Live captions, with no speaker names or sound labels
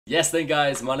Yes then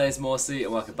guys, my name is Morsi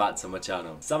and welcome back to my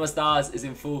channel. Summer Stars is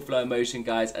in full flow motion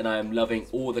guys, and I am loving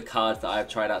all the cards that I have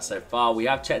tried out so far. We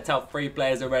have checked out 3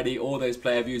 players already. All those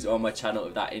player views are on my channel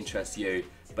if that interests you.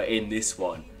 But in this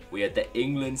one, we had the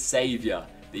England saviour,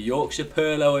 the Yorkshire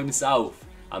Pirlo himself.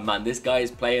 And man, this guy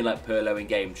is playing like Pirlo in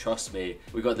game, trust me.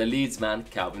 We got the Leeds man,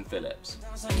 Kalvin Phillips.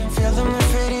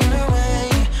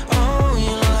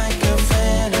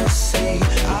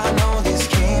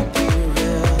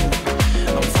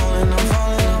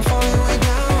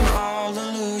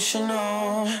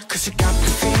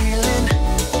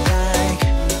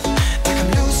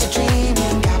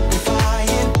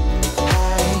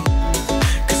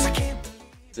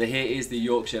 So here is the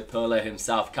Yorkshire Pirlo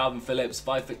himself, Kalvin Phillips,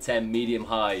 5'10", medium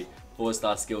high,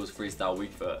 4-star skills, 3-star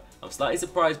weak foot. I'm slightly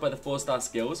surprised by the 4-star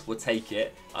skills, we'll take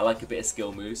it. I like a bit of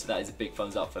skill moves, so that is a big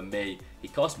thumbs up for me. He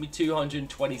cost me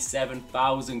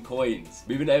 227,000 coins.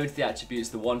 Moving over to the attributes,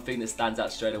 the one thing that stands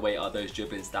out straight away are those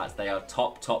dribbling stats. They are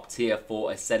top tier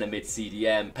for a centre mid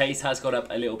CDM. Pace has gone up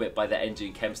a little bit by the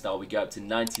engine chem style. We go up to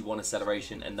 91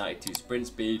 acceleration and 92 sprint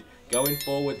speed. Going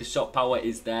forward, the shot power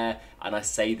is there, and I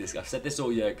say this, I've said this all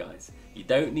year guys, you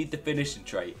don't need the finishing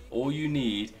trait, all you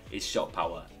need is shot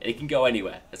power. It can go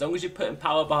anywhere. As long as you're putting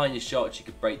power behind your shots, you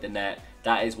can break the net.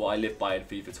 That is what I live by in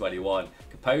FIFA 21.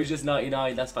 Composure's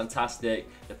 99, that's fantastic.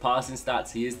 The passing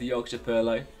stats, he is the Yorkshire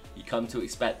Pirlo. You come to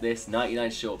expect this,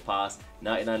 99 short pass,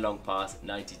 99 long pass,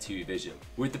 92 vision.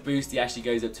 With the boost, he actually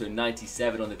goes up to a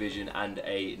 97 on the vision and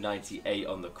a 98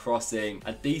 on the crossing.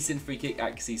 And decent free kick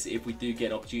accuracy, so if we do get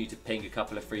an opportunity to ping a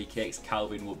couple of free kicks,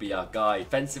 Kalvin will be our guy.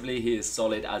 Defensively, he is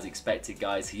solid as expected,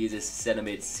 guys. He is a centre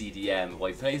mid CDM.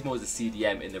 Well, he plays more as a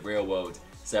CDM in the real world.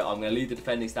 So I'm going to leave the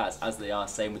defending stats as they are,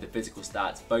 same with the physical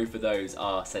stats. Both of those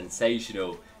are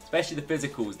sensational. Especially the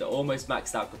physicals, they're almost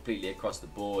maxed out completely across the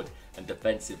board. And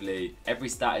defensively, every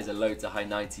stat is a low to high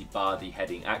 90 bar the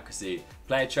heading accuracy.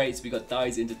 Player traits, we got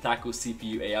dives into tackle,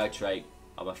 CPU AI trait,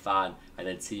 I'm a fan, and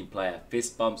then team player,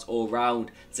 fist bumps all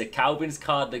round. So Kalvin's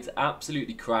card looks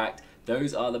absolutely cracked.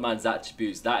 Those are the man's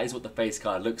attributes. That is what the face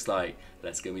card looks like.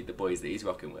 Let's go meet the boys that he's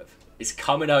rocking with. It's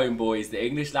coming home, boys. The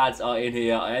English lads are in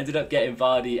here. I ended up getting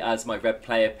Vardy as my red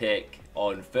player pick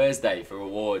on Thursday for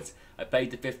rewards. I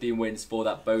paid the 15 wins for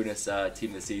that bonus team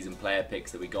of the season player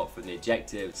picks that we got from the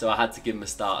objective. So I had to give him a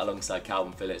start alongside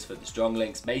Kalvin Phillips for the strong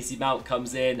links. Macy Mount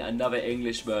comes in, another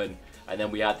Englishman. And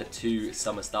then we had the 2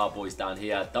 Summer Star boys down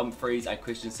here, Dumfries and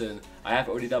Christensen. I have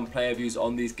already done player views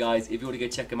on these guys. If you want to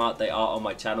go check them out, they are on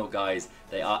my channel, guys.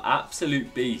 They are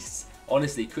absolute beasts.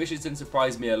 Honestly, Christensen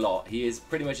surprised me a lot. He is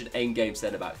pretty much an end-game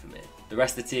centre-back for me. The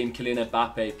rest of the team, Kylian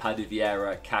Mbappe, Paddy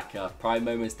Vieira, Kaka, prime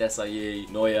moments, Desailly,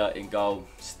 Neuer in goal.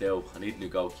 Still, I need a new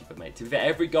goalkeeper, mate. To be fair,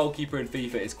 every goalkeeper in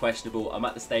FIFA is questionable. I'm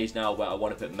at the stage now where I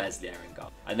want to put Meslier in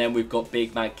goal. And then we've got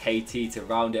big man KT to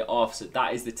round it off. So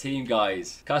that is the team,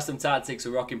 guys. Custom tactics,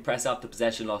 we're rocking press after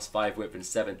possession, loss 5 width and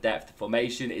 7 depth. The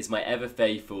formation is my ever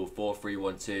faithful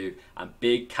 4-3-1-2. And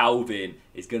big Kalvin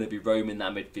is going to be roaming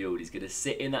that midfield. He's going to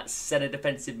sit in that centre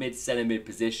defensive mid, centre mid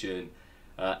position.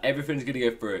 Everything's going to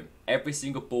go through him. Every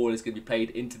single ball is going to be played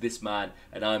into this man,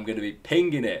 and I'm going to be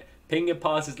pinging it. Pinging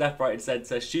passes left, right and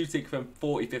centre, shooting from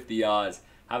 40-50 yards,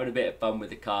 having a bit of fun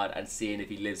with the card and seeing if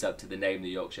he lives up to the name, the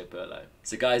Yorkshire Pirlo.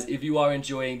 So guys, if you are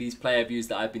enjoying these player views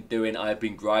that I've been doing, I've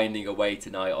been grinding away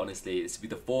tonight, honestly. This will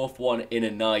be the 4th one in a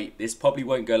night. This probably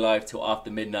won't go live till after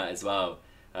midnight as well.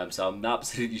 So I'm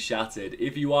absolutely shattered.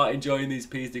 If you are enjoying these,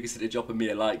 please do consider dropping me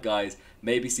a like, guys.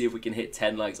 Maybe see if we can hit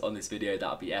 10 likes on this video. That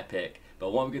would be epic.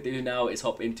 But what I'm going to do now is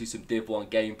hop into some Div 1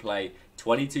 gameplay.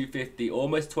 2250,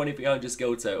 almost 2300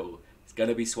 skill total. It's going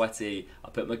to be sweaty.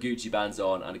 I'll put my Gucci bands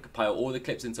on and compile all the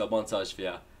clips into a montage for you.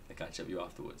 I'll catch up with you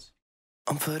afterwards.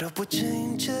 I'm fed up with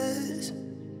changes.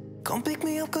 Come pick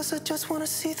me up cause I just want to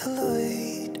see the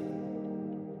light.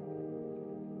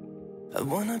 I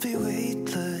want to be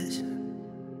weightless.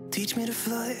 Teach me to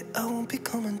fly, I won't be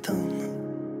coming down.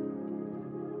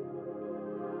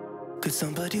 Could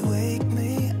somebody wake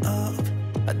me up?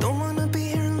 I don't wanna be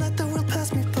here and let the world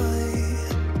pass me by.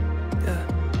 Yeah.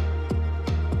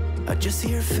 I just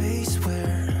see her face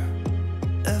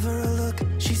wherever I look.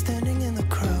 She's standing in the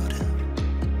crowd.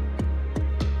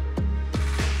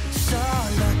 So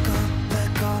let go,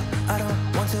 I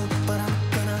don't want to, but I'm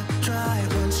gonna try.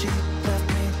 When she left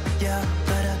me, yeah,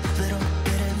 let a little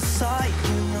bit inside.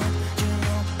 You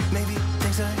know, maybe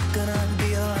things are gonna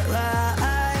be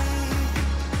alright.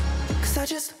 Cause I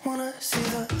just wanna see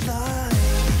the light.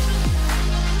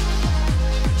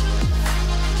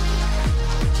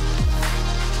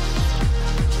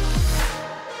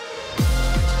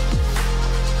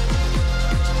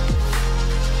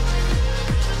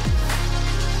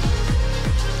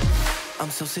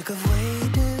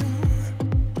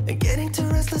 too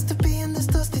restless to be in this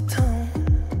dusty town.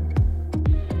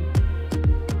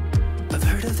 I've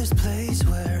heard of this place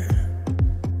where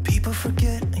people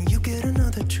forget and you get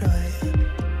another try.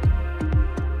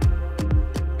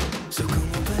 So come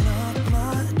open up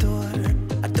my door.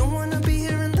 I don't wanna be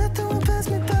here and let the world pass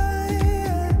me by.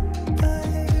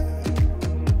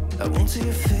 I won't see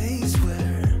your face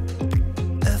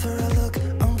wherever I look.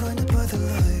 I'm blinded by the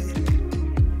light.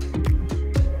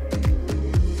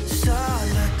 So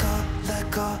let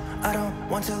go. I don't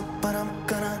want to, but I'm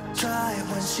gonna try.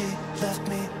 When she left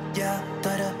me, yeah,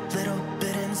 died a little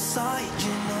bit inside.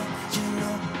 You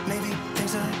know, maybe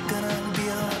things are gonna be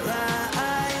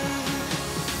alright.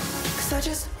 'Cause I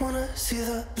just wanna see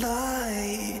the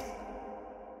light.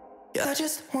 Yeah, I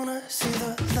just wanna see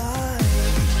the light.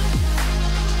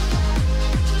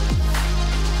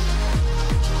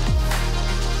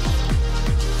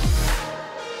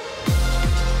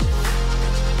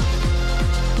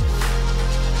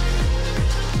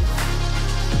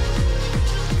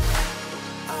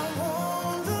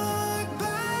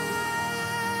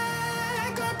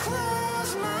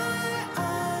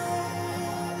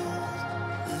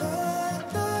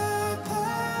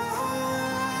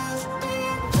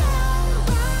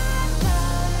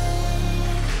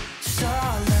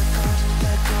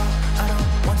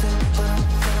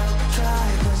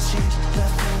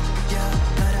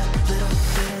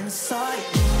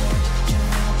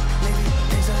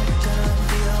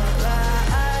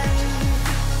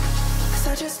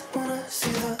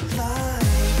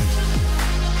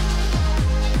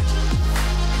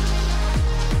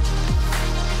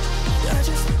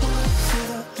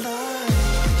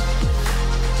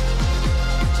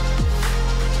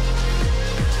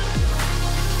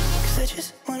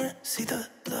 See the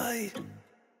light.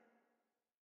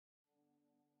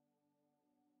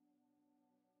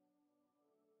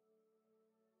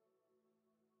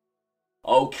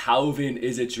 Oh, Kalvin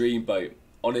is a dreamboat.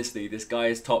 Honestly, this guy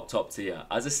is top tier.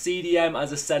 As a CDM,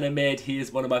 as a centre mid, he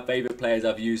is one of my favourite players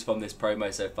I've used from this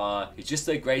promo so far. He's just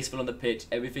so graceful on the pitch.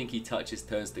 Everything he touches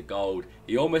turns to gold.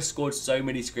 He almost scored so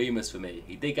many screamers for me.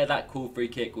 He did get that cool free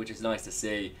kick, which is nice to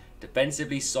see.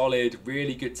 Defensively solid,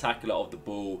 really good tackler of the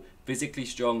ball. Physically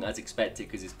strong as expected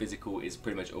because his physical is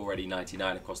pretty much already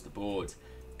 99 across the board.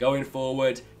 Going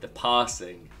forward, the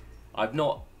passing.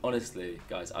 Honestly,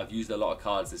 guys, I've used a lot of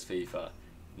cards this FIFA.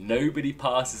 Nobody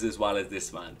passes as well as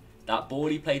this man. That ball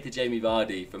he played to Jamie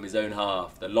Vardy from his own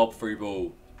half, the lob through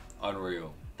ball,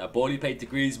 unreal. That ball he played to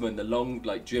Griezmann, the long,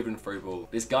 driven through ball.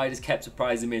 This guy just kept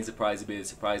surprising me and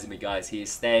surprising me, guys. He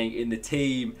is staying in the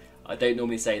team. I don't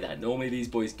normally say that. Normally these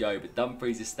boys go, but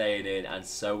Dumfries is staying in, and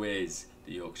so is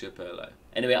the Yorkshire Pirlo.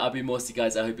 Anyway, I've been Morsey,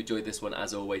 guys. I hope you enjoyed this one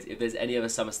as always. If there's any other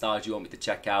summer styles you want me to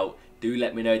check out, do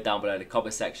let me know down below in the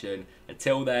comment section.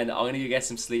 Until then, I'm going to go get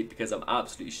some sleep because I'm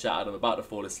absolutely shattered. I'm about to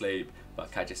fall asleep, but I'll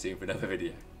catch you soon for another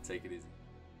video. Take it easy.